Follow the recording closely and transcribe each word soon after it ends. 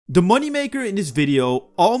The moneymaker in this video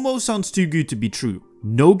almost sounds too good to be true.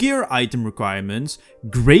 No gear item requirements,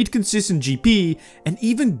 great consistent GP, and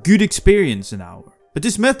even good experience an hour. But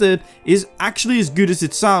this method is actually as good as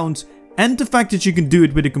it sounds, and the fact that you can do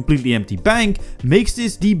it with a completely empty bank makes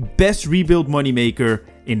this the best rebuild moneymaker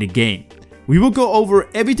in the game. We will go over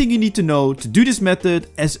everything you need to know to do this method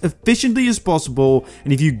as efficiently as possible,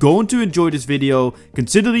 and if you're going to enjoy this video,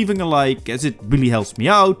 consider leaving a like as it really helps me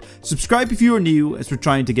out. Subscribe if you are new as we're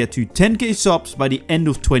trying to get to 10k subs by the end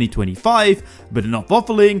of 2025, but enough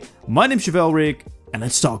waffling, my name's Chevalric and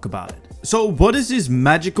let's talk about it. So what is this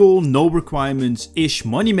magical, no requirements-ish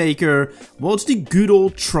moneymaker? Well, it's the good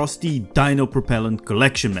old trusty Dino propellant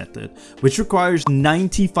collection method, which requires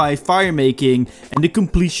 95 fire making and the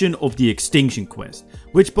completion of the extinction quest,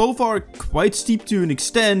 which both are quite steep to an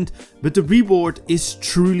extent, but the reward is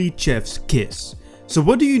truly chef's kiss. So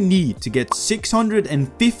what do you need to get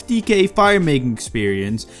 650k fire making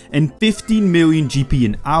experience and 15 million GP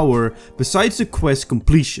an hour besides the quest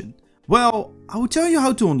completion? Well, I will tell you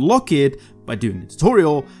how to unlock it by doing the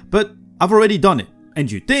tutorial, but I've already done it.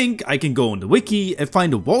 And you think I can go on the wiki and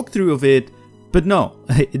find a walkthrough of it, but no,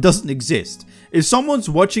 it doesn't exist. If someone's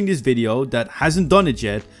watching this video that hasn't done it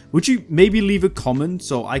yet, would you maybe leave a comment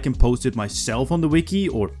so I can post it myself on the wiki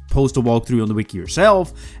or post a walkthrough on the wiki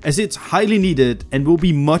yourself, as it's highly needed and will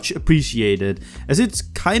be much appreciated, as it's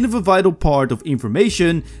kind of a vital part of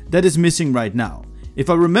information that is missing right now. If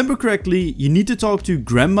I remember correctly, you need to talk to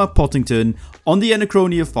Grandma Pottington on the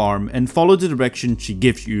Anachronia farm and follow the direction she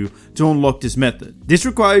gives you to unlock this method. This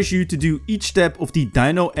requires you to do each step of the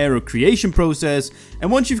Dino arrow creation process, and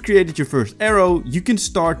once you've created your first arrow, you can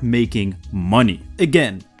start making money.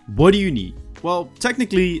 Again, what do you need? Well,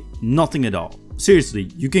 technically nothing at all. Seriously,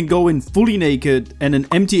 you can go in fully naked and an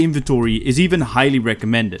empty inventory is even highly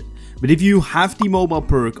recommended. But if you have the mobile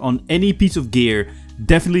perk on any piece of gear,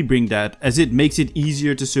 definitely bring that, as it makes it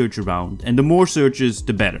easier to search around, and the more searches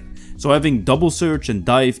the better. So having double search and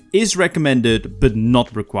dive is recommended but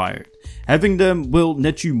not required. Having them will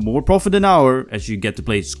net you more profit an hour as you get to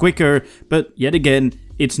places quicker, but yet again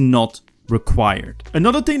it's not required.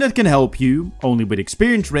 Another thing that can help you, only with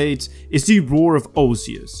experience rates, is the Roar of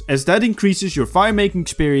Osius, as that increases your fire making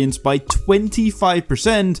experience by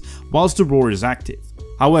 25% whilst the Roar is active.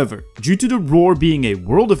 However, due to the Roar being a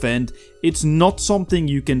world event, it's not something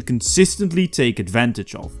you can consistently take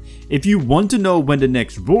advantage of. If you want to know when the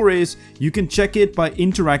next Roar is, you can check it by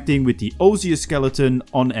interacting with the Osius skeleton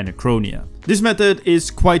on Anachronia. This method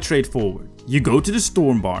is quite straightforward. You go to the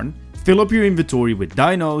Storm Barn, fill up your inventory with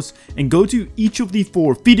dinos, and go to each of the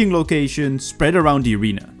 4 feeding locations spread around the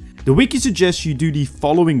arena. The wiki suggests you do the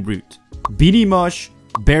following route: Beanie Mush,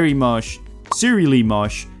 Berry Mush, Cereally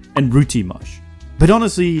Mush, and Rooty Mush. But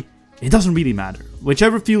honestly, it doesn't really matter,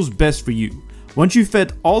 whichever feels best for you. Once you've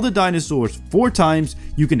fed all the dinosaurs 4 times,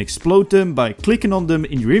 you can explode them by clicking on them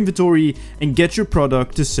in your inventory and get your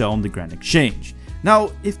product to sell on the Grand Exchange.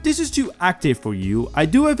 Now, if this is too active for you, I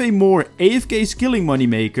do have a more AFK skilling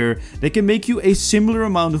moneymaker that can make you a similar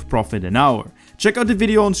amount of profit an hour. Check out the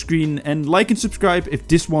video on screen and like and subscribe if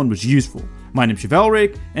this one was useful. My name's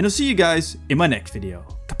Chevalric, and I'll see you guys in my next video.